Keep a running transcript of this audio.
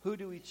Who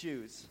do we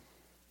choose?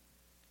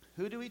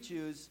 Who do we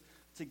choose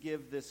to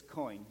give this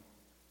coin?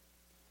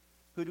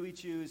 Who do we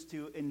choose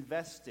to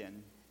invest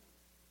in?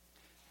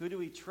 Who do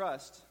we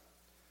trust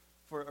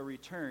for a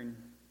return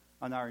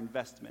on our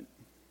investment?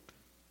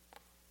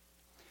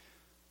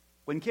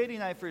 When Katie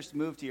and I first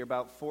moved here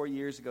about 4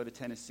 years ago to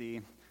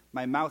Tennessee,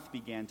 my mouth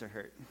began to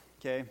hurt,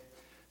 okay?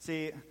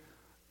 See,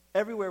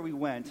 everywhere we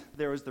went,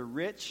 there was the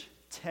rich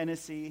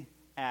Tennessee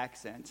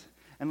accent.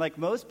 And like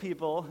most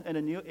people in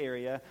a new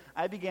area,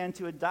 I began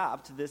to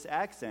adopt this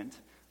accent.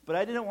 But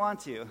I didn't want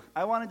to.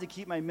 I wanted to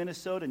keep my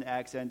Minnesotan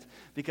accent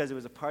because it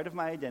was a part of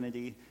my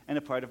identity and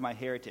a part of my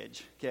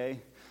heritage, okay?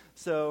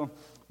 So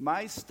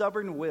my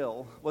stubborn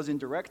will was in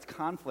direct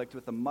conflict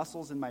with the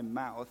muscles in my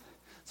mouth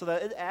so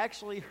that it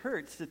actually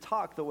hurts to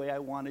talk the way I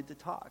wanted to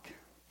talk.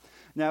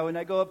 Now, when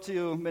I go up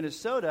to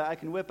Minnesota, I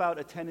can whip out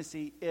a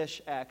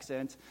Tennessee-ish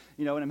accent,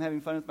 when I'm having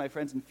fun with my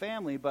friends and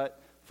family,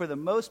 but for the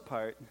most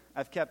part,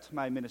 I've kept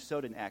my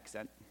Minnesotan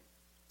accent.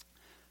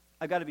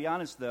 I've got to be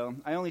honest, though,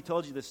 I only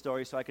told you this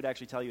story so I could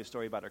actually tell you a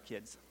story about our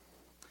kids.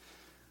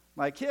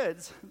 My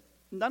kids,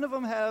 none of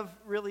them have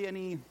really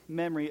any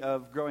memory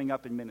of growing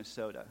up in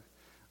Minnesota,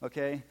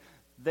 okay?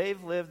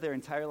 They've lived their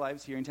entire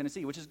lives here in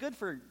Tennessee, which is good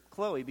for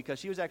Chloe because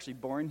she was actually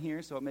born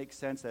here, so it makes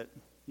sense that,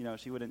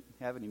 she wouldn't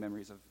have any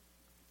memories of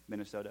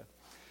Minnesota.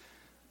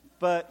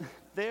 But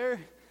they're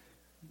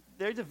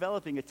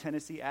developing a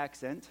Tennessee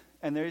accent,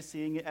 and they're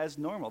seeing it as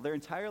normal. Their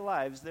entire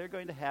lives, they're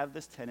going to have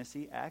this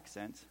Tennessee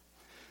accent.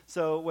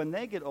 So when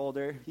they get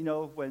older,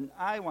 when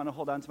I want to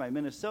hold on to my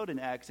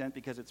Minnesotan accent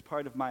because it's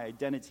part of my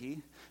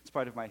identity, it's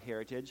part of my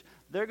heritage,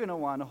 they're going to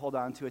want to hold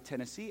on to a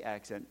Tennessee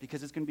accent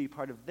because it's going to be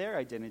part of their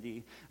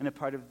identity and a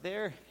part of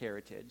their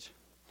heritage.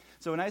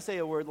 So when I say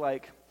a word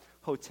like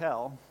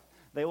hotel,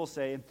 they will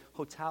say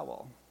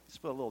hotel.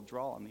 Just put a little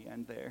drawl on the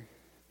end there.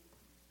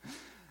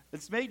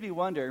 It's made me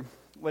wonder,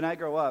 when I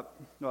grow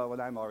up, when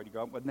I'm already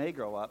grown up, when they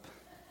grow up,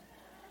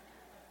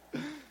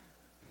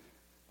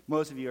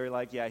 most of you are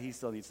like, yeah, he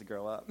still needs to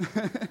grow up.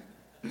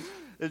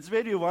 It's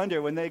made me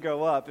wonder, when they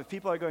grow up, if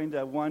people are going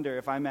to wonder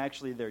if I'm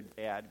actually their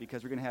dad,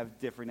 because we're going to have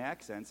different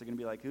accents. They're going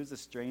to be like, who's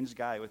this strange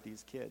guy with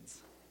these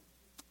kids?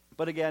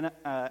 But again,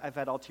 I've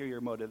had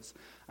ulterior motives.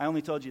 I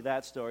only told you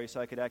that story so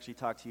I could actually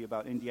talk to you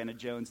about Indiana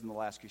Jones and the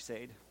Last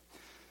Crusade.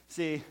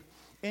 See,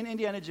 in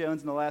Indiana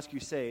Jones and the Last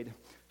Crusade,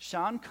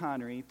 Sean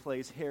Connery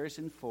plays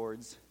Harrison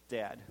Ford's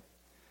dad.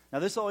 Now,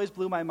 this always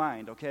blew my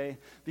mind, okay?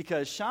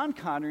 Because Sean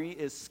Connery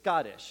is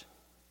Scottish.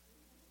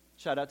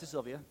 Shout out to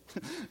Sylvia.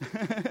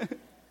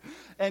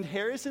 And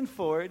Harrison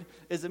Ford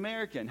is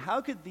American. How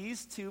could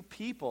these two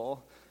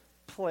people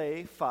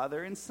play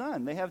father and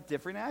son? They have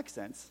different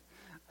accents.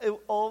 It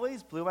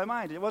always blew my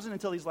mind. It wasn't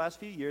until these last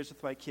few years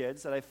with my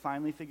kids that I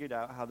finally figured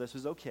out how this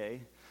was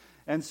okay.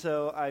 And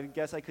so I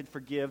guess I could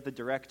forgive the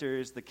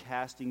directors, the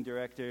casting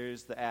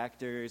directors, the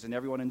actors, and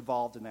everyone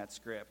involved in that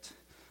script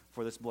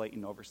for this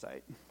blatant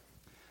oversight.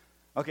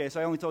 Okay,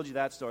 so I only told you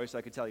that story so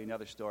I could tell you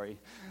another story.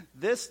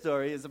 This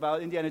story is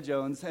about Indiana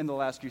Jones and the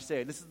Last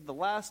Crusade. This is the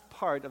last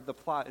part of the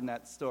plot in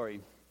that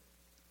story.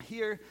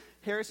 Here,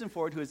 Harrison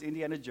Ford, who is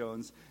Indiana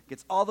Jones,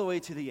 gets all the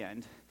way to the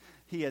end.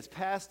 He has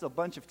passed a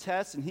bunch of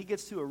tests, and he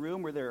gets to a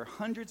room where there are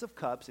hundreds of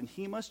cups, and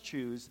he must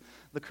choose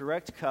the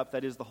correct cup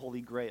that is the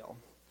Holy Grail.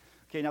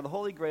 Okay, now the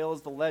Holy Grail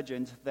is the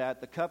legend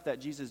that the cup that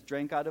Jesus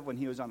drank out of when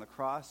he was on the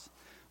cross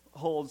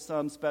holds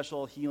some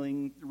special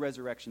healing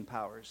resurrection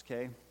powers,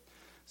 okay?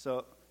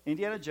 So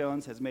Indiana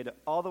Jones has made it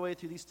all the way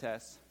through these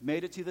tests,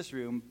 made it to this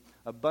room,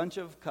 a bunch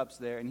of cups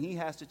there, and he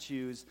has to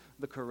choose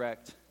the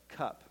correct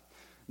cup.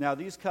 Now,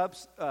 these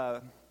cups,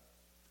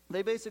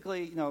 they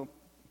basically,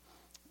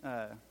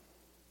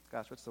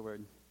 what's the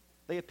word?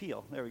 They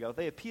appeal. There we go.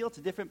 They appeal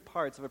to different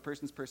parts of a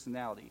person's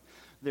personality.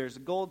 There's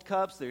gold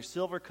cups, there's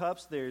silver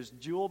cups, there's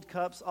jeweled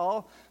cups,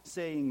 all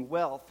saying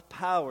wealth,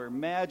 power,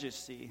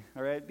 majesty,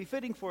 all right?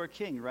 Befitting for a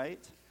king,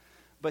 right?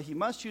 But he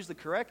must choose the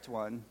correct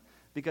one,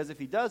 because if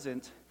he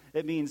doesn't,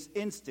 it means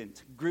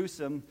instant,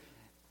 gruesome,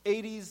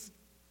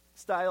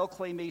 80s-style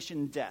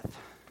claymation death,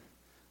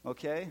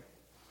 okay?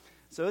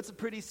 So it's a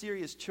pretty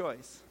serious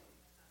choice.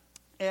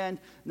 And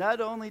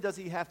not only does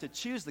he have to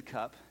choose the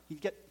cup, he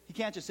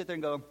can't just sit there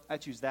and go, I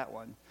choose that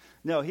one.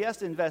 No, he has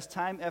to invest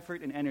time,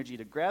 effort, and energy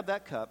to grab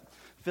that cup,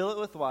 fill it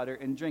with water,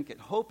 and drink it,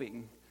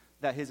 hoping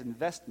that his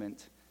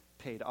investment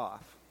paid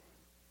off.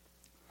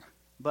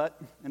 But,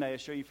 and I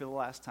assure you for the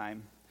last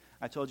time,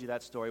 I told you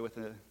that story with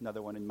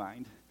another one in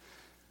mind.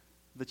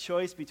 The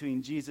choice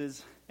between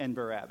Jesus and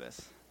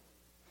Barabbas.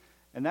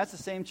 And that's the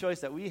same choice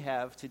that we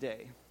have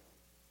today.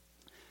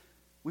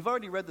 We've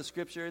already read the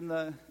scripture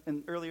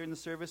earlier in the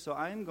service, so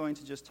I'm going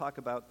to just talk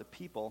about the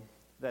people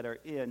that are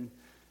in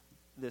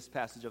this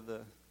passage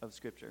of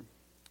scripture.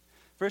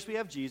 First, we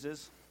have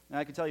Jesus, and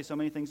I can tell you so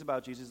many things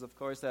about Jesus, of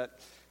course,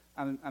 that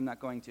I'm not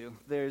going to.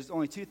 There's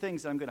only two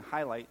things that I'm going to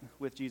highlight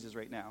with Jesus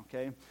right now,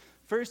 okay?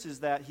 First is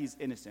that he's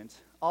innocent.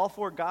 All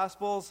four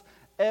Gospels,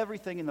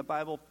 everything in the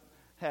Bible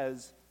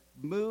has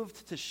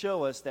moved to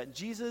show us that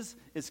Jesus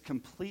is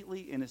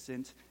completely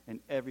innocent in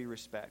every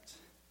respect,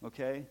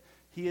 okay?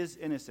 He is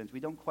innocent. We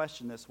don't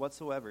question this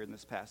whatsoever in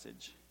this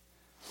passage.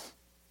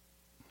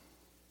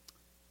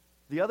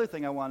 The other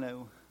thing I want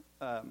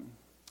to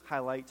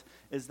highlight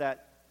is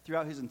that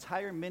throughout his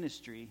entire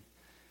ministry,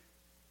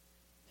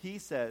 he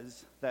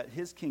says that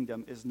his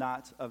kingdom is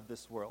not of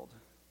this world.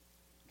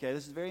 Okay,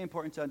 this is very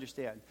important to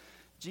understand.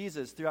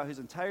 Jesus, throughout his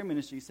entire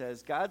ministry,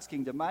 says, God's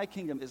kingdom, my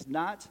kingdom, is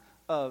not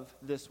of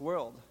this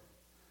world.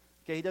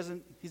 Okay,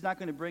 he's not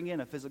going to bring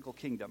in a physical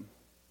kingdom.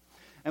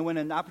 And when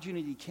an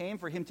opportunity came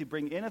for him to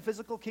bring in a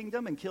physical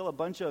kingdom and kill a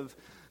bunch of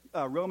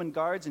Roman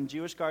guards and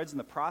Jewish guards in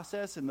the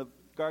process in the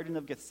Garden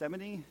of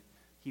Gethsemane,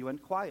 he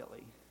went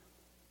quietly.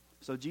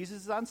 So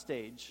Jesus is on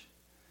stage,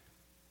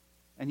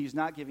 and he's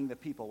not giving the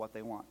people what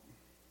they want.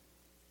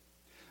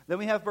 Then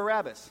we have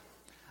Barabbas.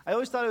 I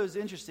always thought it was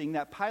interesting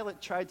that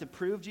Pilate tried to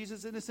prove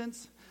Jesus'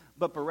 innocence,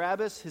 but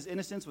Barabbas, his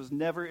innocence was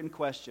never in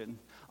question.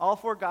 All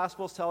four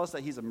Gospels tell us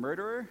that he's a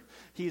murderer,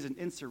 he's an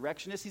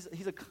insurrectionist,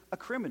 he's a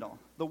criminal,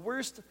 the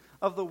worst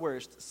of the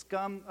worst,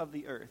 scum of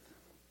the earth.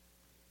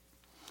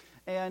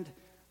 And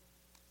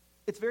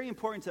it's very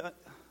important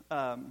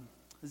to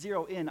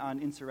zero in on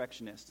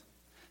insurrectionist,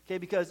 okay,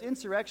 because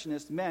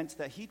insurrectionist meant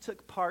that he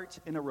took part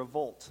in a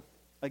revolt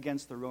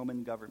against the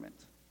Roman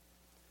government.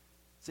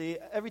 See,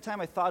 every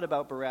time I thought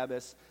about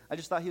Barabbas, I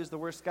just thought he was the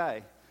worst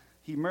guy.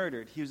 He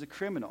murdered. He was a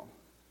criminal.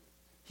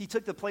 He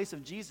took the place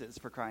of Jesus,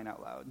 for crying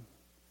out loud.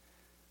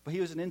 But he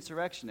was an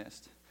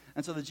insurrectionist.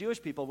 And so the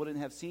Jewish people wouldn't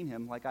have seen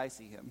him like I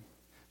see him.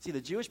 See, the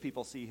Jewish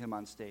people see him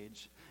on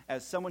stage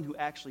as someone who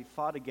actually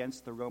fought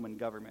against the Roman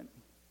government,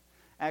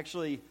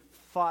 actually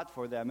fought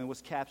for them and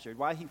was captured.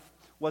 Why he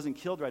wasn't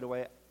killed right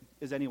away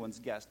is anyone's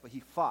guess, but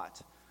he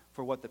fought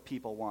for what the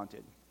people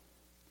wanted.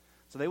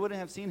 So they wouldn't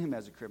have seen him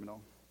as a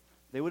criminal.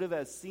 They would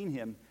have seen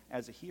him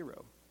as a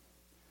hero.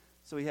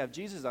 So we have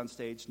Jesus on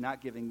stage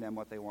not giving them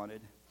what they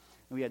wanted.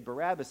 And we had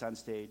Barabbas on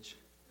stage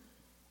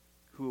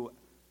who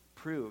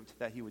proved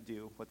that he would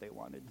do what they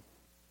wanted.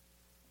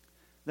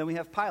 Then we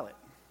have Pilate.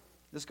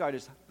 This guy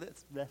is...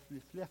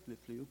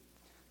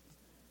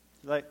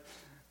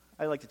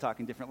 I like to talk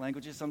in different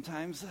languages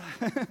sometimes.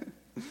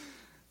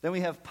 Then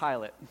we have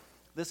Pilate.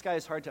 This guy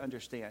is hard to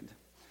understand.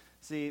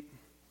 See,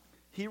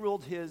 he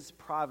ruled his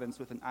province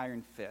with an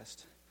iron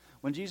fist.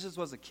 When Jesus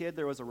was a kid,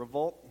 there was a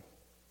revolt,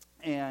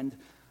 and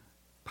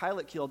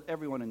Pilate killed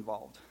everyone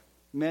involved,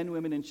 men,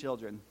 women, and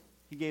children.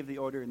 He gave the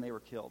order, and they were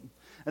killed.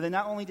 And then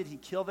not only did he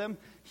kill them,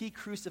 he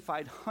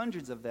crucified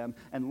hundreds of them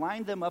and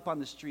lined them up on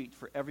the street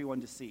for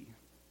everyone to see.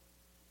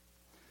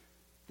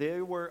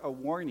 They were a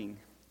warning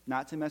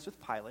not to mess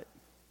with Pilate,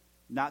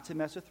 not to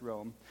mess with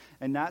Rome,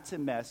 and not to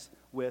mess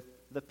with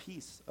the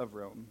peace of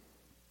Rome.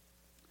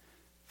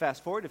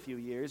 Fast forward a few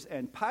years,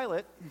 and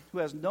Pilate, who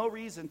has no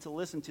reason to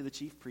listen to the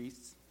chief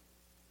priests,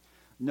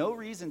 no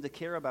reason to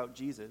care about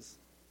Jesus,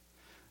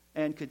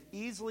 and could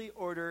easily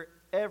order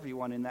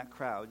everyone in that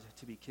crowd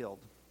to be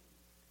killed,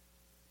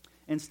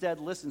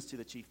 instead listens to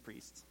the chief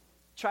priests,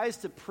 tries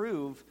to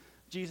prove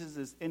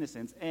Jesus'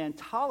 innocence, and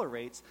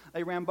tolerates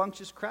a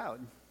rambunctious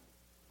crowd.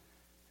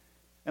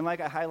 And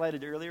like I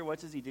highlighted earlier, what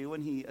does he do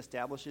when he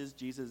establishes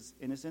Jesus'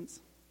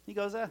 innocence? He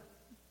goes,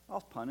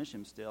 I'll punish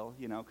him still,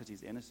 because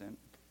he's innocent,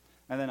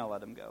 and then I'll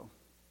let him go.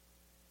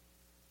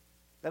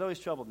 That always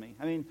troubled me.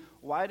 I mean,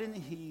 why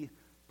didn't he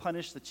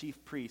punish the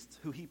chief priests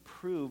who he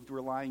proved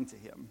were lying to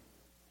him?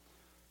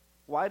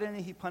 Why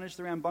didn't he punish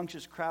the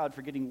rambunctious crowd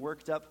for getting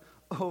worked up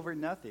over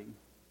nothing?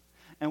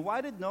 And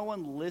why did no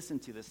one listen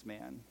to this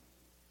man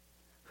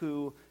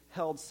who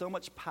held so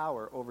much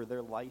power over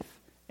their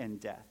life and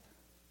death?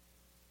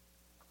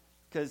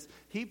 Because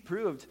he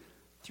proved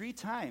 3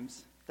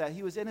 times that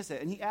he was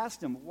innocent. And he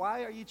asked him,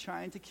 why are you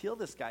trying to kill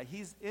this guy?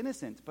 He's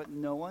innocent. But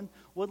no one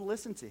would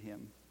listen to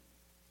him.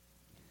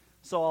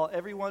 So while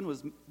everyone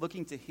was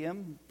looking to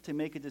him to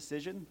make a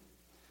decision,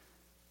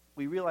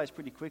 we realized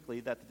pretty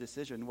quickly that the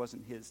decision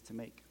wasn't his to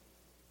make.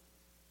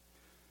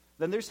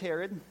 Then there's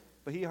Herod,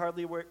 but he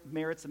hardly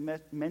merits a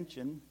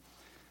mention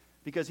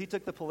because he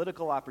took the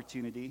political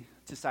opportunity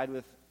to side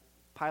with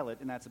Pilate,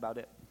 and that's about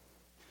it.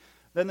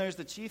 Then there's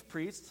the chief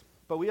priests,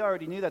 but we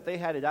already knew that they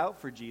had it out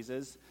for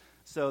Jesus,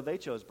 so they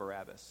chose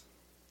Barabbas.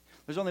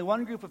 There's only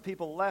one group of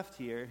people left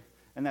here,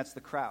 and that's the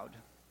crowd.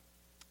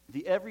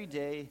 The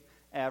everyday,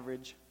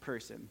 average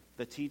person.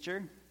 The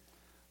teacher,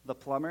 the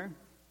plumber,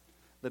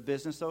 the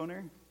business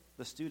owner,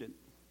 the student.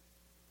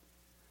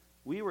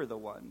 We were the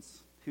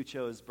ones who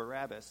chose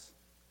Barabbas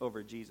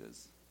over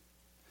Jesus.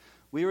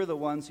 We were the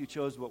ones who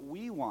chose what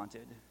we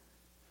wanted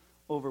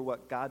over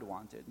what God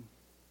wanted.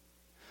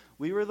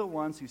 We were the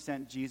ones who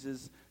sent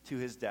Jesus to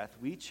his death.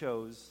 We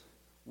chose,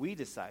 we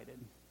decided.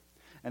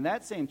 And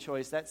that same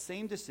choice, that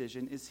same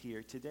decision is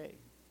here today.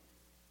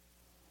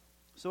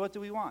 So what do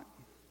we want?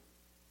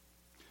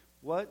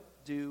 What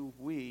do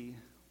we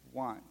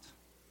want?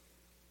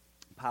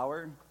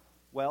 Power,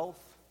 wealth,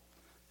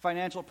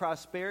 financial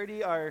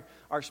prosperity, our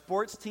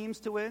sports teams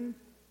to win?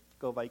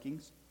 Go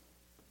Vikings.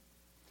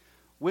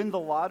 Win the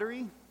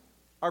lottery?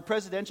 Our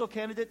presidential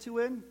candidate to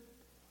win?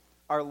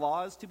 Our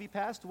laws to be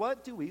passed?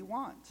 What do we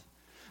want?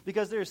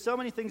 Because there are so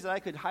many things that I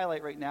could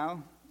highlight right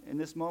now in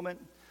this moment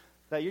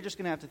that you're just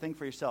going to have to think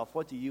for yourself.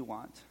 What do you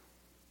want?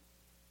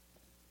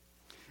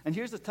 And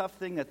here's the tough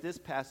thing that this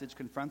passage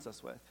confronts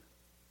us with.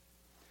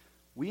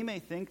 We may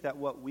think that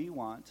what we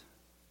want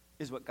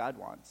is what God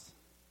wants,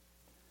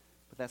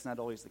 but that's not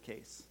always the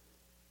case.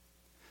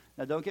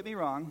 Now, don't get me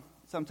wrong,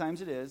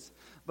 sometimes it is,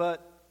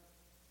 but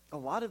a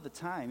lot of the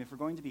time, if we're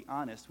going to be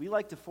honest, we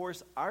like to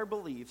force our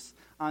beliefs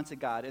onto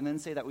God and then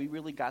say that we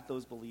really got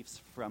those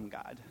beliefs from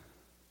God.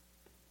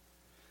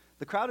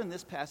 The crowd in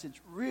this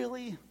passage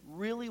really,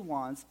 really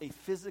wants a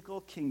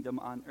physical kingdom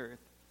on earth.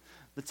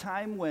 The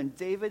time when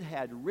David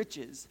had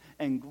riches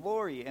and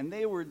glory, and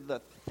they were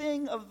the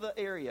thing of the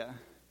area.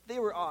 They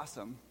were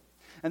awesome.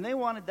 And they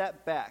wanted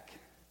that back.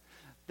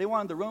 They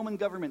wanted the Roman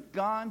government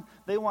gone.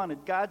 They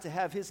wanted God to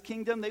have his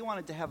kingdom. They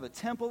wanted to have a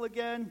temple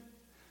again,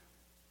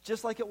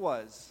 just like it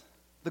was,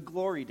 the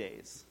glory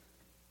days.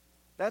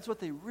 That's what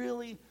they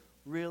really,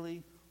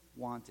 really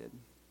wanted.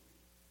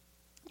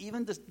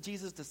 Even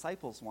Jesus'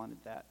 disciples wanted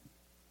that.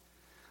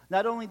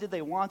 Not only did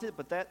they want it,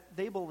 but that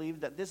they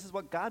believed that this is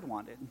what God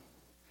wanted.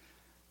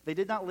 They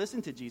did not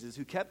listen to Jesus,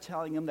 who kept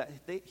telling them that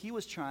he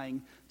was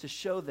trying to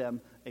show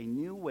them a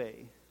new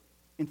way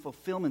in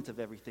fulfillment of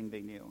everything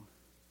they knew.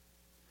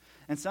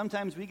 And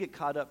sometimes we get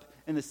caught up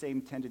in the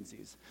same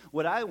tendencies.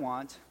 What I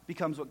want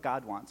becomes what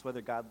God wants, whether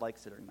God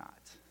likes it or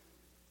not.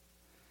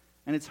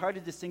 And it's hard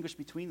to distinguish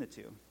between the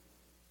two.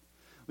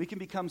 We can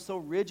become so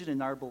rigid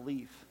in our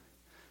belief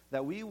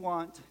that what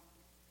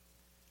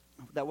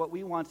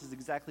we want is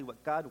exactly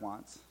what God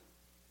wants,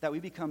 that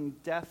we become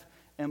deaf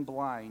and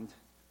blind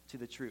to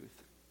the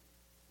truth.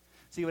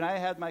 See, when I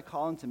had my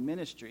call into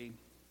ministry,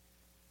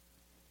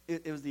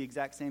 it was the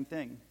exact same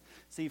thing.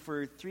 See,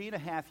 for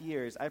 3.5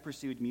 years, I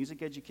pursued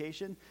music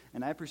education,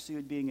 and I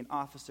pursued being an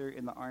officer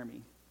in the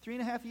Army.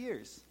 3.5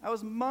 years. I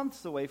was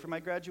months away from my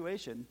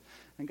graduation.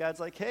 And God's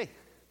like, hey,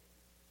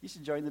 you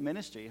should join the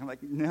ministry. I'm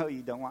like, no,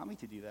 you don't want me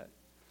to do that.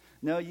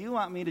 No, you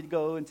want me to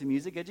go into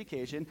music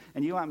education,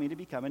 and you want me to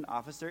become an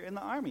officer in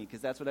the Army, because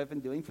that's what I've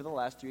been doing for the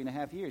last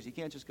 3.5 years. You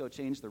can't just go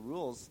change the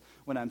rules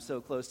when I'm so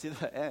close to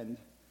the end.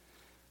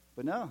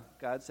 But no,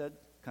 God said,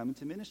 come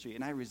into ministry.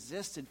 And I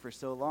resisted for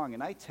so long,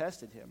 and I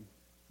tested him.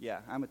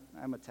 Yeah,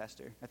 I'm a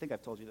tester. I think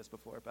I've told you this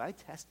before, but I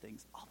test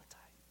things all the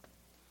time.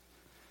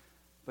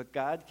 But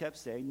God kept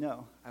saying,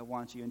 no, I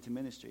want you into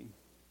ministry.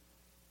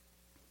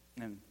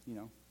 And,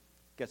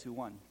 guess who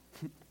won?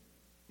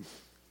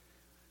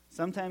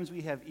 Sometimes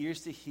we have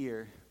ears to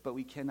hear, but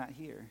we cannot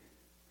hear.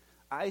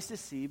 Eyes to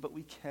see, but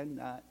we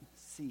cannot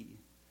see.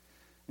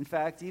 In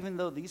fact, even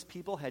though these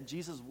people had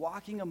Jesus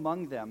walking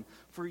among them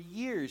for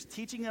years,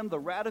 teaching them the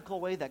radical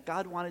way that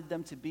God wanted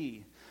them to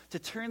be, to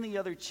turn the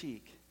other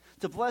cheek,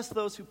 to bless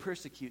those who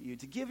persecute you,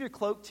 to give your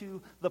cloak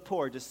to the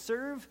poor, to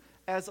serve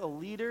as a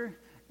leader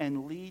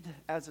and lead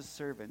as a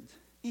servant.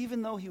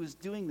 Even though he was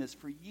doing this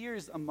for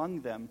years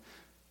among them,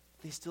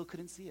 they still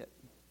couldn't see it.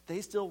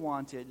 They still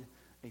wanted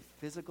a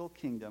physical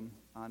kingdom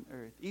on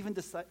earth. Even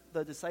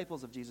the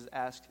disciples of Jesus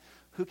asked,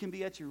 who can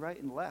be at your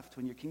right and left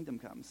when your kingdom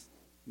comes?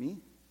 Me?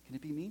 Can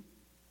it be me?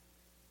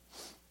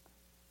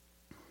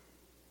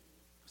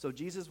 So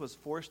Jesus was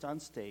forced on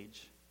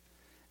stage,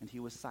 and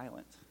he was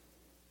silent.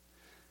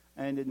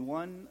 And in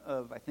one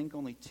of, I think,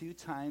 only 2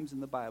 times in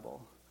the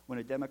Bible, when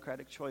a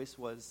democratic choice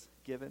was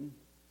given,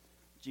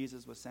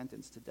 Jesus was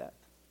sentenced to death.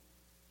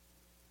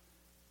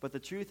 But the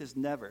truth is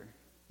never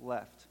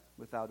left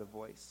without a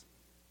voice.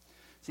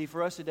 See,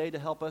 for us today, to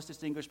help us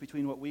distinguish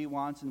between what we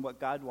want and what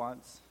God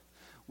wants,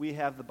 we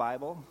have the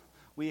Bible,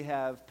 we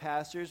have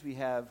pastors, we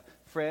have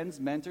friends,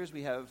 mentors,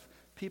 we have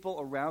people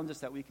around us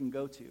that we can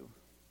go to.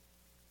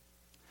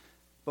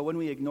 But when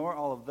we ignore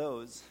all of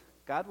those,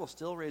 God will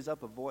still raise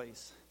up a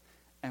voice,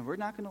 and we're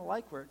not going to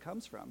like where it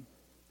comes from.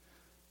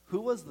 Who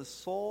was the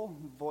sole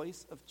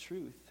voice of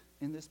truth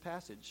in this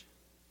passage?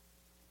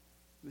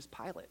 It was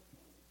Pilate.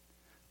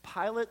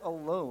 Pilate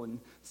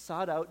alone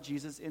sought out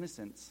Jesus'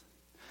 innocence,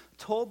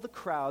 told the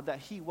crowd that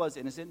he was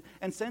innocent,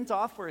 and sent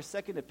off for a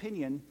second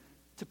opinion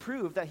to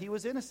prove that he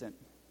was innocent.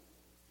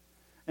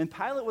 And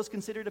Pilate was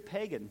considered a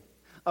pagan,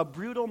 a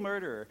brutal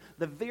murderer,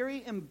 the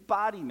very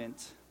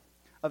embodiment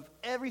of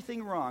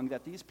everything wrong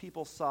that these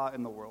people saw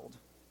in the world.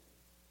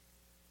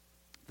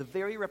 The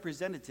very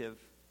representative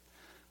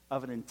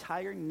of an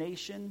entire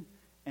nation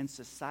and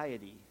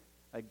society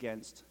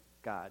against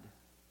God.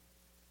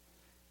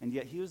 And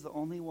yet he was the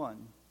only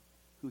one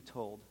who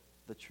told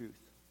the truth.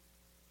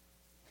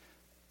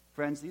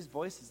 Friends, these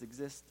voices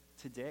exist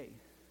today.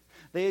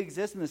 They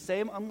exist in the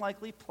same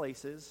unlikely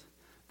places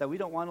that we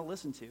don't want to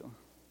listen to.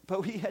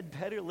 But we had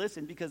better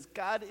listen, because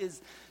God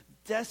is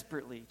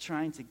desperately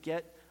trying to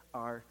get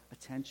our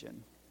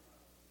attention.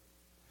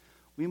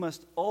 We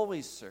must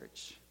always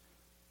search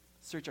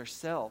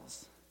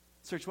ourselves,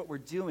 search what we're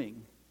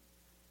doing,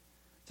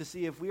 to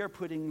see if we are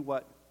putting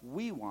what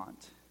we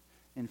want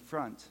in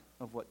front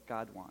of what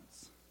God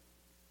wants.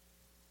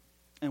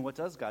 And what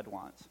does God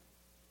want?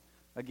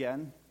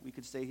 Again, we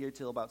could stay here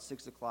till about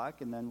 6 o'clock,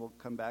 and then we'll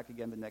come back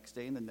again the next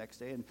day,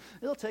 and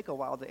it'll take a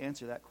while to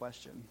answer that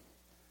question.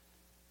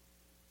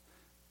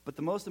 But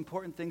the most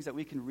important things that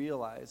we can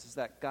realize is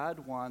that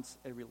God wants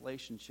a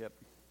relationship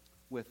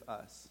with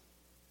us.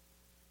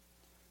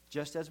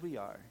 Just as we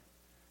are,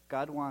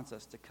 God wants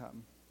us to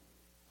come.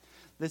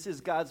 This is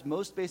God's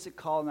most basic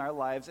call in our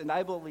lives, and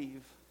I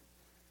believe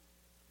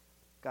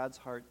God's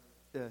heart,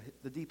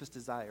 the deepest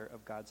desire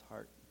of God's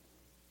heart.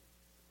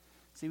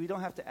 See, we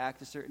don't have to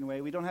act a certain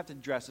way. We don't have to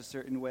dress a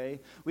certain way.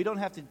 We don't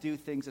have to do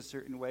things a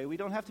certain way. We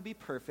don't have to be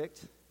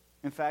perfect.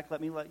 In fact, let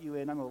me let you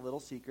in on a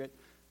little secret.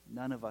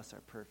 None of us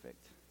are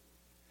perfect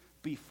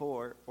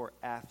before or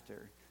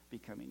after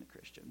becoming a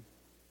Christian.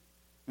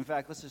 In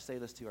fact, let's just say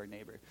this to our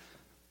neighbor.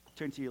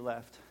 Turn to your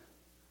left.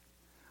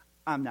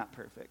 I'm not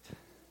perfect.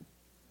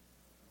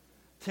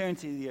 Turn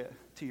to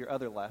your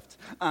other left.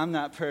 I'm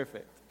not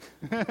perfect.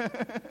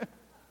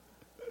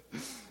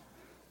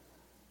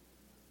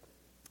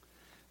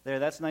 There,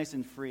 that's nice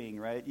and freeing,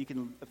 right? You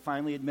can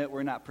finally admit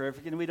we're not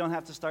perfect, and we don't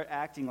have to start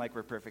acting like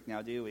we're perfect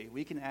now, do we?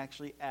 We can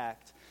actually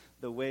act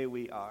the way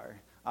we are,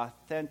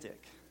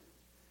 authentic,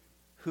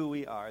 who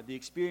we are, the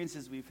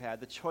experiences we've had,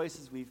 the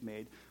choices we've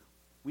made.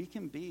 We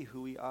can be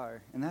who we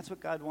are, and that's what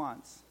God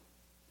wants.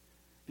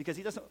 Because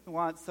he doesn't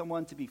want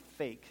someone to be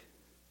fake,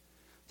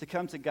 to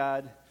come to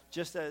God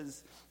just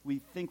as we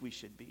think we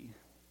should be.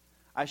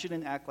 I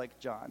shouldn't act like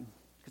John,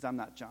 because I'm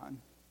not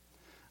John.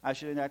 I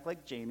shouldn't act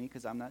like Jamie,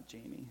 because I'm not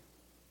Jamie.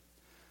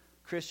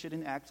 Chris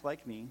shouldn't act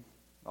like me,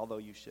 although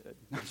you should.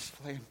 No, I'm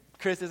just playing.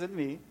 Chris isn't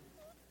me.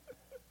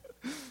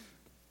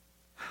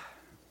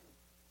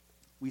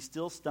 We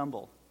still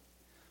stumble.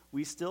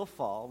 We still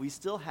fall. We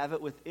still have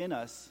it within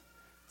us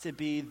to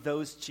be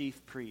those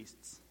chief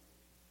priests.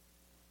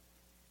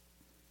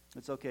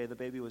 It's okay. The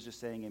baby was just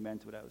saying amen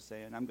to what I was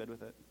saying. I'm good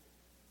with it.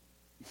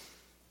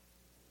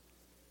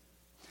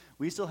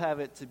 We still have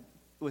it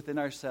within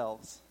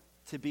ourselves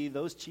to be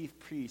those chief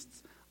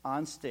priests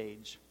on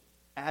stage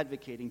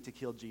advocating to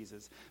kill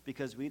Jesus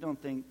because we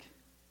don't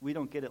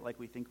get it like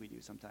we think we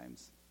do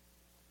sometimes.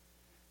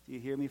 Do you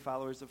hear me,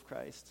 followers of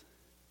Christ?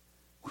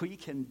 We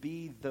can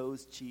be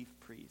those chief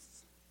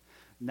priests.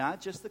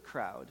 Not just the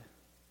crowd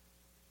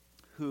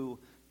who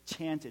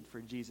chanted for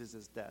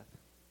Jesus' death,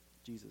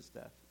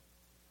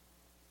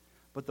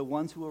 but the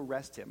ones who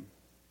arrest him,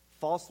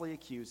 falsely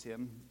accuse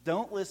him,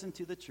 don't listen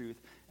to the truth,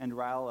 and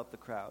rile up the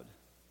crowd.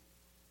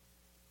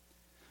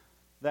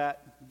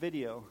 That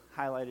video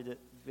highlighted it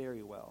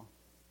very well.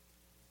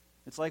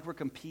 It's like we're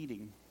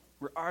competing,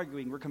 we're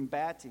arguing, we're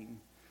combating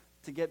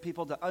to get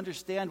people to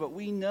understand what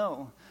we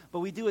know, but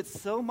we do it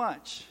so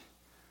much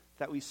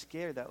that we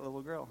scare that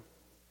little girl.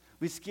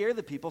 We scare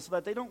the people so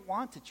that they don't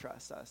want to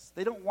trust us.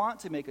 They don't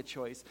want to make a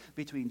choice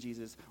between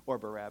Jesus or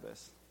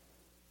Barabbas.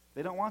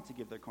 They don't want to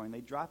give their coin.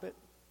 They drop it,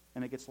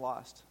 and it gets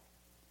lost.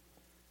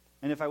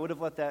 And if I would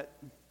have let that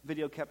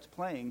video kept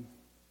playing,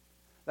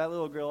 that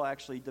little girl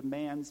actually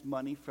demands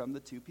money from the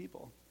two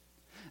people.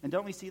 And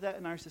don't we see that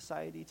in our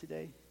society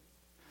today?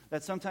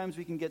 That sometimes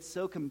we can get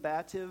so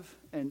combative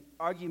and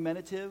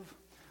argumentative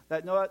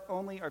that not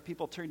only are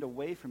people turned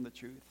away from the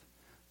truth,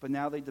 but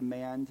now they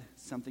demand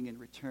something in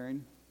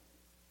return.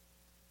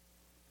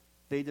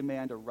 They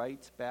demand a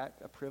right back,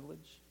 a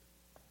privilege.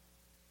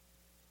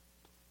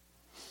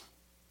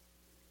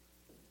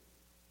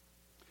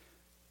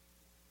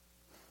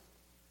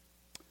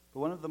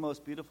 But one of the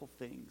most beautiful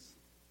things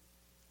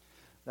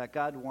that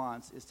God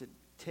wants is to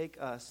take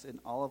us in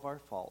all of our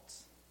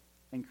faults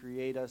and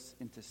create us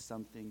into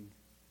something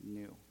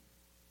new.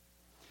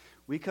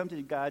 We come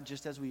to God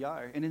just as we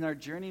are. And in our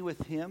journey with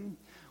him,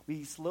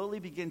 we slowly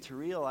begin to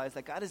realize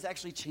that God is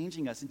actually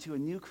changing us into a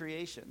new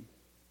creation.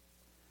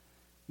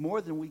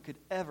 More than we could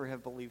ever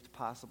have believed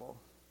possible.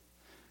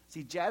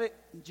 See,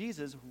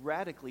 Jesus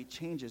radically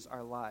changes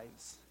our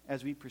lives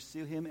as we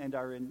pursue him and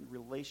are in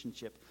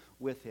relationship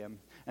with him.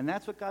 And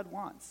that's what God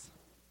wants.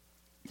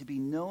 To be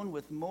known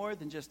with more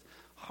than just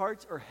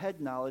heart or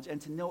head knowledge and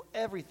to know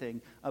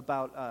everything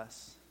about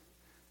us.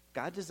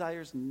 God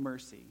desires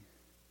mercy,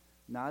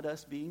 not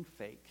us being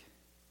fake,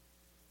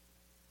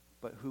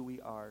 but who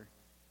we are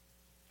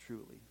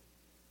truly.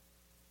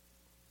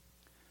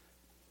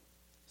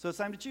 So it's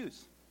time to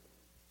choose.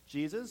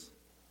 Jesus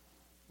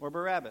or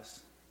Barabbas?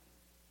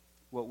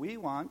 What we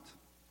want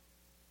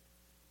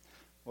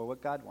or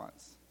what God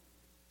wants?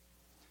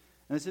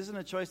 And this isn't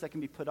a choice that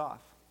can be put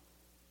off.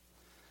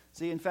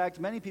 See, in fact,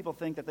 many people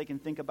think that they can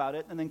think about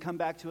it and then come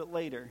back to it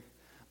later.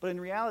 But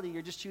in reality,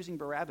 you're just choosing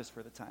Barabbas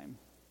for the time.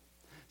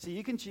 See,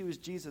 you can choose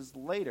Jesus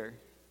later,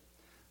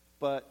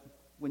 but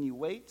when you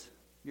wait,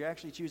 you're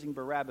actually choosing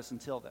Barabbas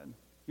until then.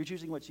 You're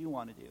choosing what you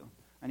want to do.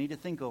 I need to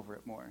think over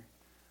it more.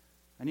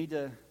 I need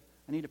to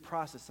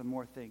process some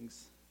more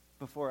things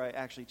before I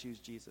actually choose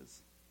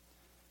Jesus.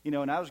 You know,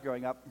 when I was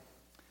growing up,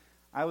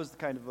 I was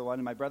kind of the one,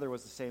 and my brother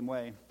was the same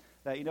way,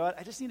 that, you know what,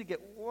 I just need to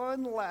get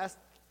one last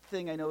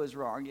thing I know is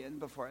wrong in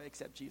before I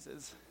accept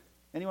Jesus.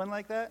 Anyone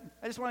like that?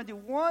 I just want to do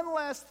one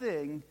last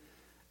thing,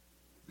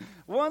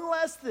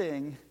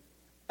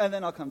 and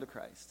then I'll come to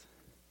Christ.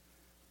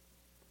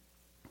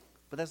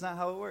 But that's not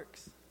how it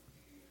works.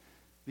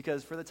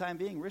 Because for the time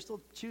being, we're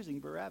still choosing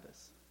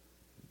Barabbas.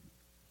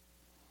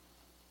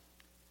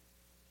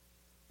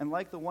 And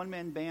like the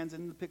one-man bands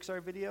in the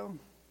Pixar video,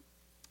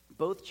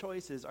 both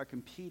choices are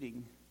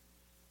competing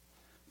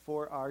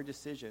for our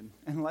decision.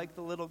 And like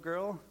the little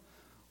girl,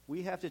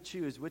 we have to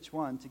choose which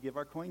one to give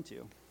our coin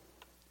to.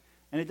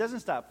 And it doesn't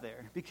stop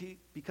there,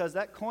 because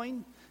that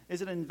coin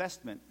is an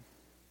investment.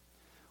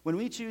 When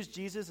we choose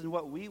Jesus and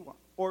what we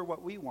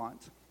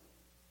want,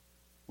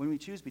 when we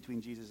choose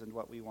between Jesus and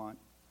what we want,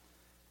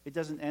 it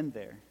doesn't end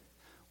there.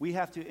 We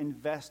have to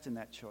invest in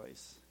that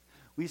choice.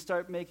 We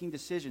start making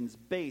decisions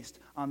based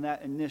on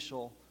that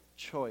initial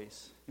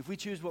choice. If we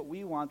choose what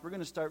we want, we're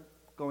going to start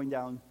going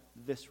down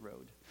this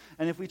road.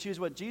 And if we choose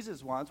what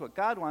Jesus wants, what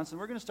God wants, then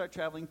we're going to start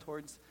traveling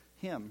towards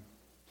Him.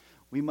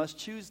 We must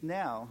choose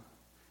now,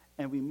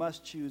 and we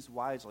must choose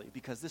wisely,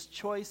 because this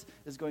choice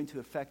is going to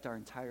affect our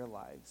entire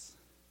lives.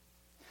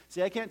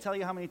 See, I can't tell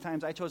you how many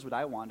times I chose what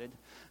I wanted,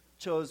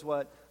 chose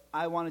what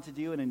I wanted to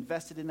do and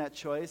invested in that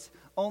choice,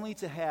 only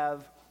to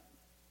have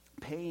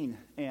pain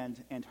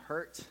and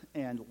hurt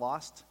and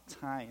lost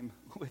time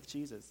with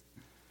Jesus.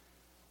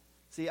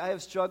 See, I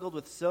have struggled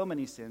with so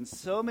many sins,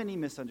 so many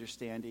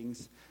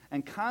misunderstandings,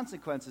 and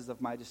consequences of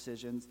my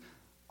decisions,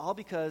 all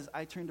because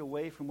I turned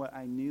away from what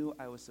I knew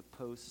I was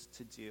supposed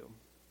to do.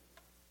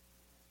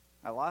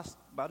 I lost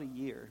about a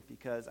year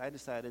because I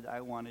decided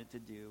I wanted to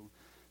do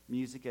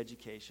music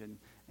education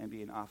and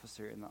be an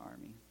officer in the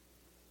Army.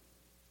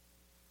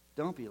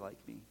 Don't be like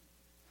me.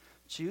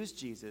 Choose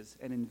Jesus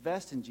and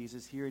invest in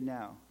Jesus here and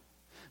now.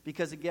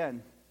 Because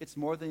again, it's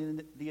more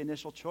than the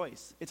initial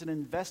choice. It's an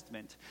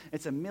investment.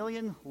 It's a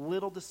million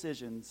little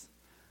decisions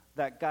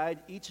that guide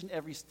each and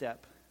every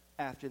step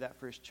after that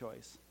first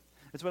choice.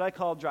 It's what I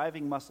call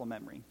driving muscle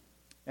memory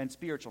and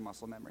spiritual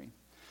muscle memory.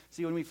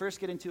 See, when we first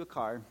get into a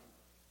car,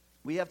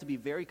 we have to be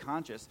very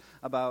conscious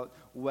about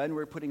when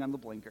we're putting on the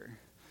blinker,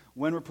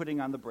 when we're putting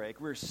on the brake.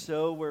 We're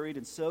so worried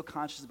and so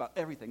conscious about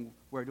everything.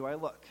 Where do I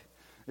look?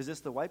 Is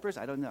this the wipers?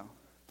 I don't know.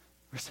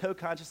 We're so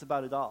conscious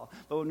about it all.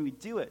 But when we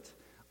do it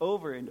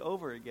over and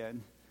over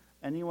again,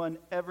 anyone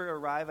ever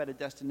arrive at a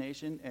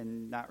destination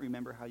and not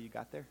remember how you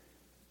got there?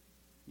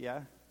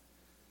 Yeah?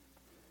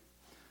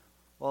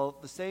 Well,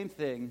 the same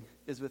thing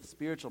is with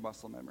spiritual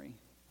muscle memory.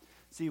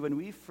 See, when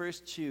we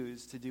first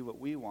choose to do what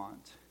we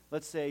want,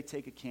 let's say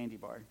take a candy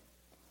bar,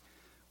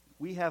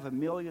 we have a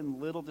million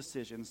little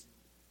decisions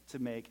to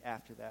make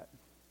after that.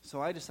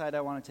 So I decide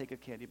I want to take a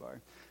candy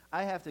bar.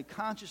 I have to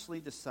consciously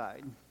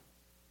decide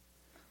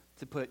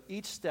to put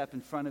each step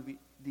in front of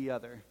the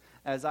other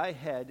as I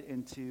head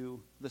into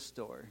the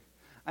store.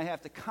 I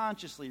have to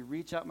consciously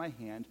reach out my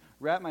hand,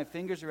 wrap my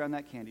fingers around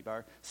that candy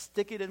bar,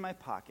 stick it in my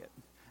pocket,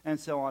 and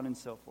so on and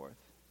so forth.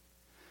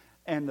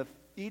 And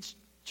each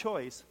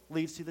choice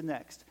leads to the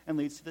next and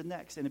leads to the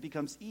next, and it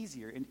becomes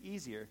easier and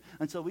easier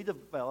until we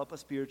develop a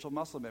spiritual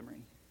muscle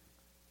memory.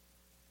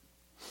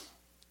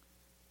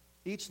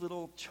 Each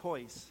little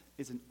choice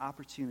is an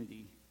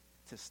opportunity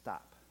to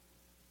stop.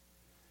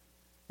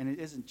 And it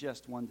isn't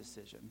just one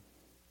decision.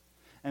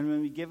 And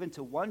when we give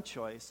into one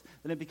choice,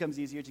 then it becomes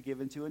easier to give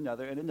into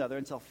another and another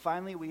until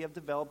finally we have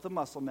developed the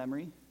muscle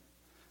memory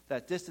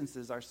that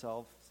distances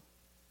ourselves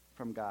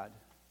from God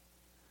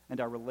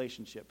and our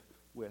relationship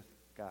with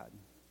God,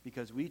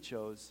 because we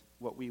chose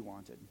what we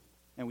wanted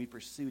and we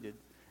pursued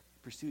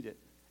it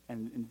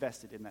and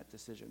invested in that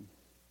decision.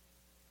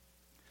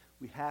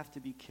 We have to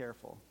be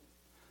careful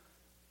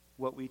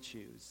what we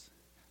choose,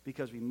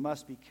 because we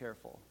must be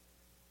careful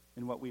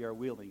in what we are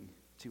willing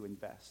to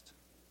invest.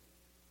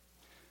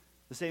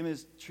 The same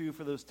is true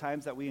for those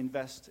times that we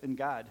invest in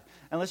God.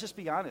 And let's just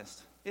be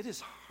honest, it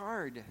is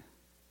hard.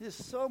 It is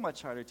so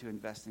much harder to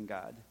invest in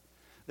God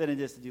than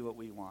it is to do what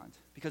we want,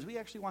 because we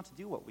actually want to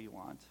do what we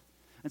want.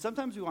 And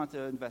sometimes we want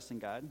to invest in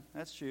God,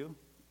 that's true,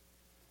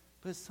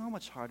 but it's so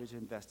much harder to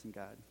invest in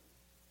God.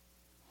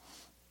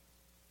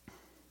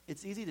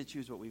 It's easy to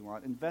choose what we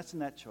want, invest in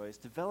that choice,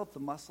 develop the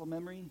muscle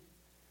memory,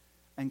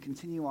 and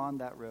continue on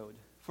that road.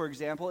 For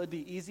example, it'd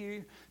be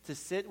easier to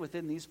sit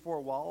within these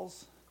four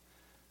walls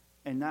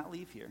and not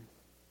leave here,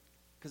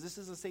 because this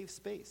is a safe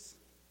space.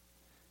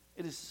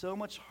 It is so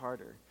much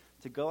harder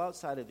to go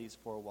outside of these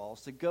four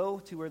walls, to go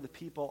to where the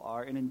people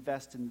are and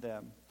invest in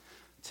them,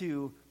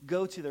 to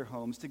go to their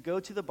homes, to go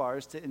to the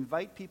bars, to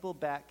invite people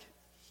back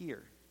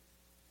here.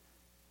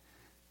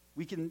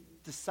 We can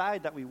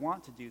decide that we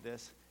want to do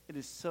this. It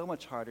is so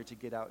much harder to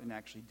get out and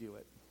actually do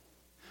it.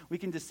 We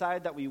can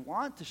decide that we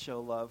want to show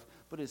love,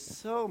 but it's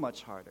so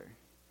much harder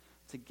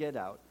to get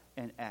out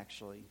and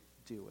actually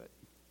do it.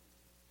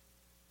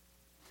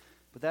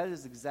 But that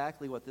is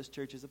exactly what this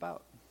church is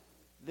about.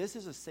 This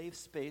is a safe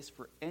space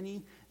for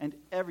any and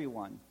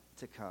everyone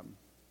to come,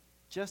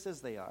 just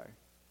as they are.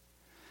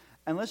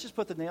 And let's just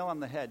put the nail on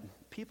the head.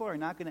 People are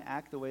not going to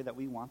act the way that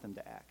we want them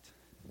to act.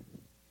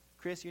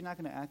 Chris, you're not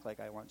going to act like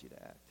I want you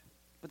to act.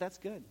 But that's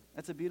good.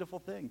 That's a beautiful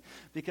thing,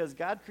 because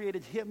God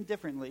created him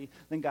differently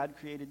than God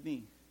created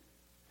me.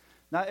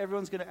 Not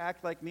everyone's going to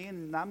act like me,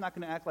 and I'm not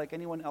going to act like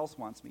anyone else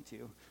wants me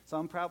to. So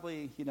I'm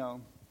probably,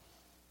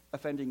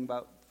 offending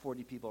about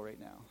 40 people right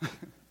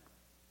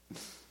now.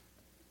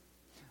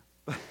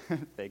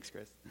 Thanks,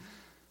 Chris.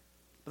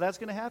 But that's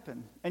going to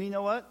happen. And you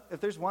know what?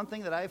 If there's one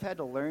thing that I've had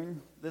to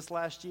learn this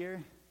last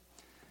year,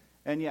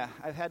 and yeah,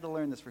 I've had to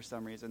learn this for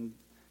some reason,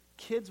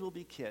 kids will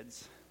be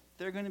kids.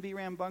 They're going to be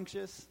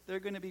rambunctious, they're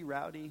going to be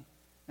rowdy,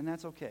 and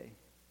that's okay.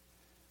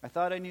 I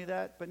thought I knew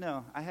that, but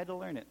no, I had to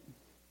learn it.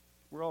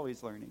 We're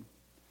always learning.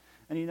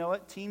 And you know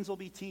what? Teens will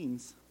be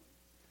teens.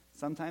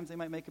 Sometimes they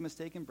might make a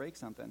mistake and break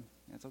something.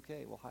 That's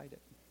okay. We'll hide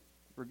it.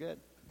 We're good.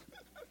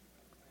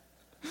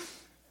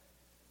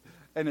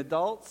 And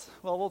adults,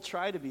 well, we'll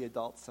try to be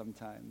adults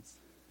sometimes.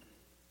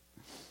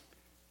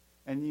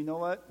 And you know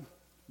what?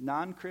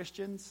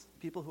 Non-Christians,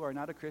 people who are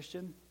not a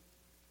Christian,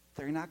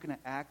 they're not going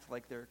to act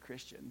like they're a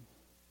Christian.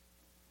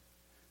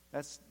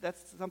 That's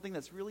something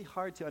that's really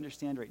hard to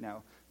understand right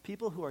now.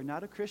 People who are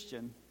not a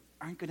Christian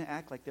aren't going to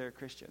act like they're a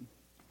Christian.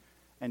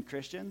 And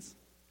Christians,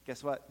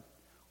 guess what?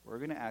 We're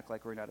going to act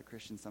like we're not a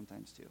Christian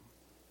sometimes too.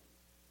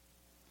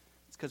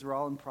 It's because we're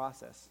all in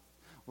process.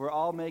 We're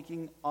all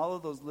making all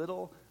of those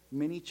little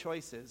mini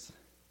choices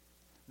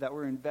that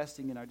we're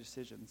investing in our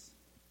decisions.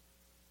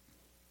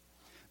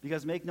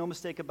 Because make no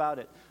mistake about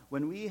it,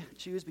 when we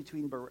choose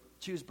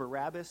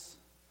Barabbas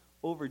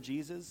over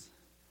Jesus,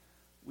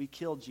 we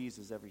kill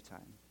Jesus every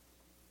time.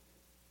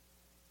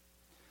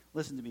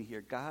 Listen to me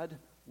here. God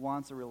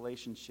wants a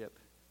relationship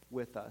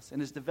with us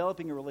and is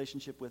developing a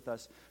relationship with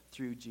us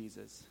through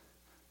Jesus.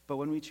 But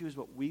when we choose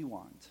what we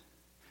want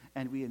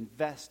and we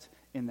invest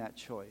in that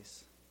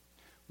choice,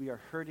 we are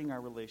hurting our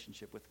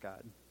relationship with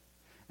God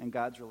and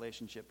God's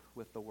relationship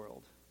with the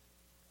world.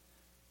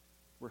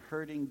 We're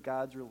hurting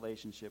God's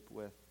relationship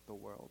with the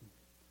world.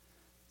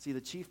 See,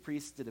 the chief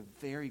priests did a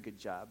very good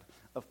job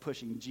of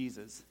pushing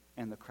Jesus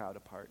and the crowd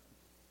apart.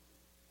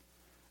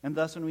 And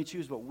thus, when we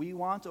choose what we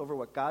want over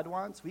what God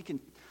wants, we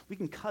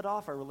can cut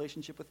off our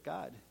relationship with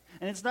God.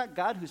 And it's not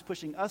God who's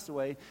pushing us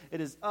away.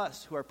 It is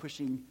us who are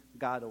pushing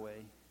God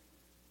away.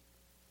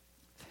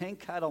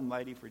 Thank God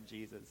Almighty for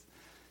Jesus.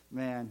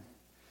 Man.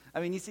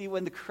 I mean, you see,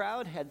 when the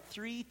crowd had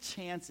 3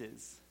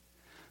 chances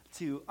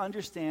to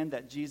understand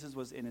that Jesus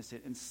was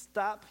innocent and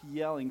stop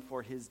yelling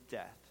for his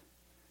death,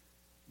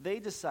 they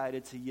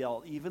decided to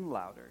yell even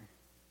louder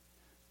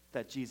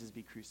that Jesus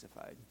be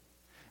crucified.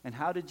 And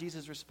how did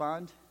Jesus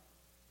respond?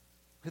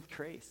 With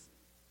grace,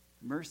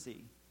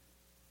 mercy,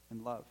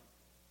 and love.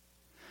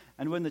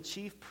 And when the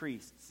chief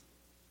priests,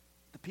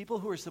 the people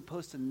who are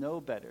supposed to know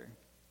better,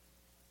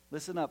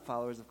 listen up,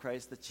 followers of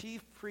Christ, the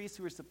chief priests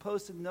who were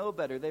supposed to know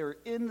better, they were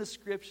in the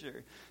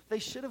scripture, they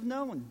should have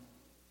known.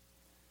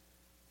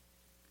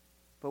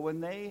 But when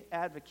they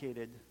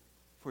advocated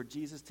for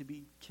Jesus to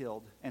be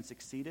killed and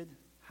succeeded,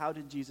 how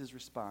did Jesus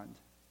respond?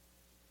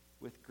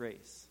 With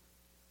grace,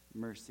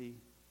 mercy,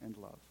 and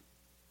love.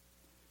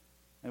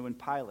 And when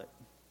Pilate,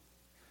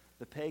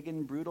 the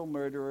pagan, brutal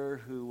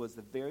murderer who was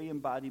the very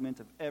embodiment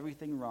of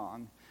everything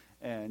wrong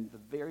and the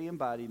very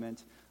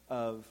embodiment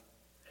of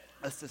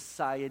a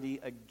society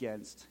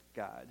against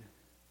God,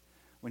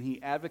 when he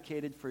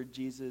advocated for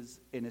Jesus'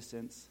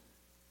 innocence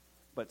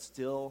but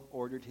still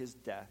ordered his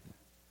death,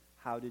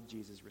 how did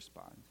Jesus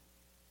respond?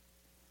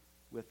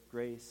 With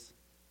grace,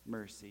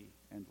 mercy,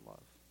 and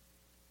love.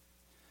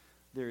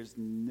 There is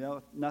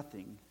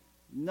nothing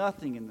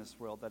in this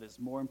world that is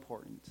more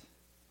important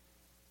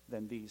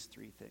than these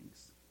 3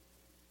 things.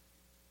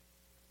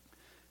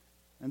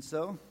 And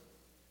so,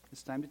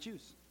 it's time to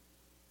choose.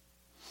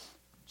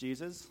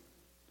 Jesus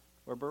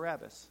or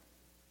Barabbas.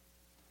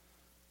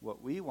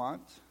 What we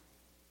want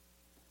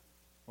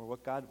or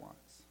what God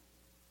wants.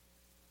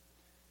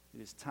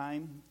 It is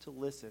time to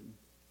listen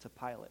to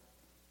Pilate.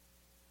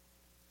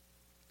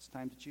 It's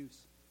time to choose.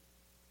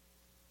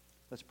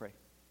 Let's pray.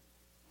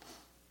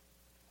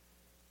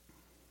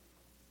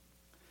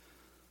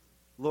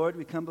 Lord,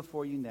 we come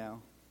before you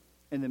now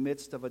in the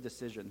midst of a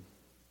decision.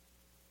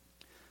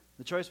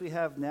 The choice we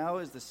have now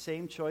is the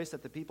same choice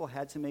that the people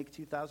had to make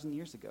 2,000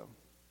 years ago.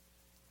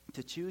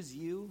 To choose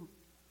you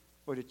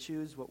or to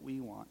choose what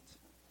we want.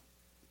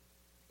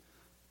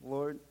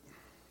 Lord,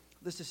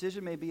 this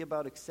decision may be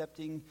about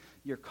accepting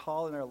your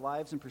call in our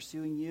lives and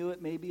pursuing you.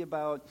 It may be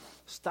about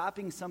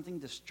stopping something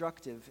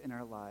destructive in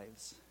our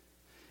lives.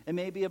 It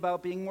may be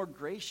about being more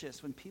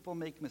gracious when people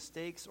make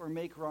mistakes or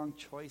make wrong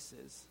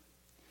choices.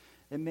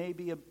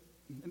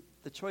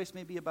 The choice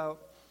may be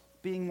about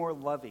being more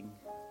loving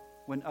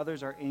when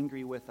others are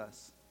angry with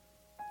us.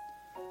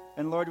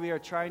 And Lord, we are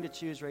trying to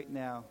choose right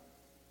now.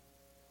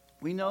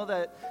 We know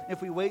that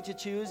if we wait to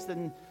choose,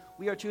 then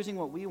we are choosing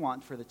what we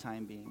want for the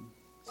time being.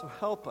 So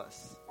help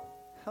us.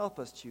 Help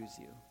us choose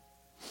you.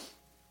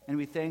 And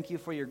we thank you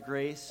for your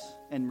grace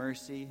and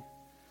mercy.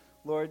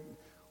 Lord,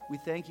 we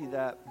thank you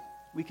that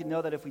we can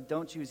know that if we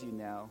don't choose you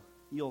now,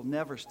 you'll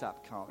never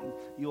stop calling.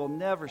 You will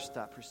never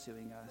stop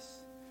pursuing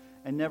us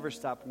and never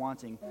stop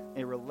wanting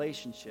a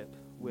relationship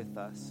with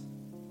us.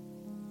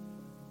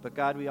 But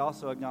God, we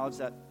also acknowledge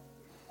that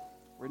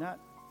we're not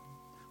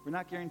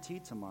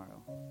guaranteed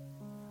tomorrow.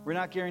 We're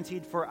not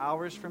guaranteed 4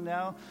 hours from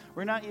now.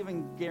 We're not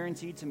even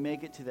guaranteed to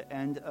make it to the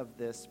end of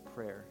this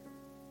prayer.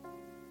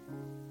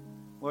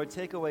 Lord,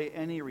 take away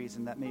any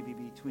reason that may be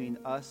between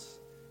us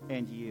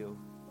and you.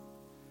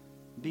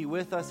 Be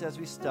with us as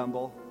we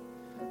stumble,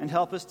 and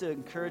help us to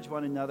encourage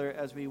one another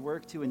as we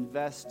work to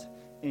invest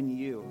in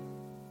you.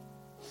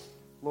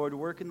 Lord,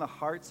 work in the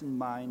hearts and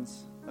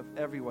minds of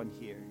everyone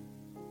here.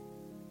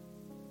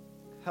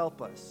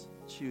 Help us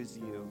choose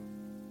you.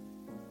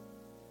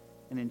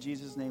 And in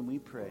Jesus' name we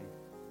pray.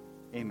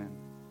 Amen.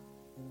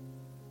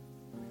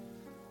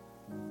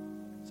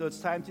 So it's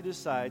time to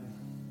decide,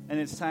 and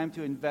it's time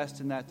to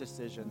invest in that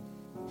decision.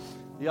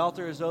 The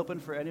altar is open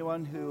for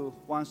anyone who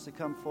wants to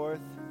come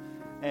forth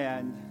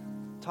and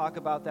talk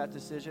about that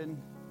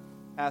decision,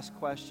 ask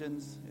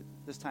questions.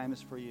 This time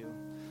is for you.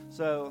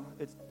 So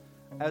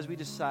as we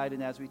decide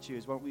and as we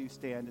choose, won't we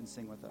stand and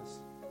sing with us?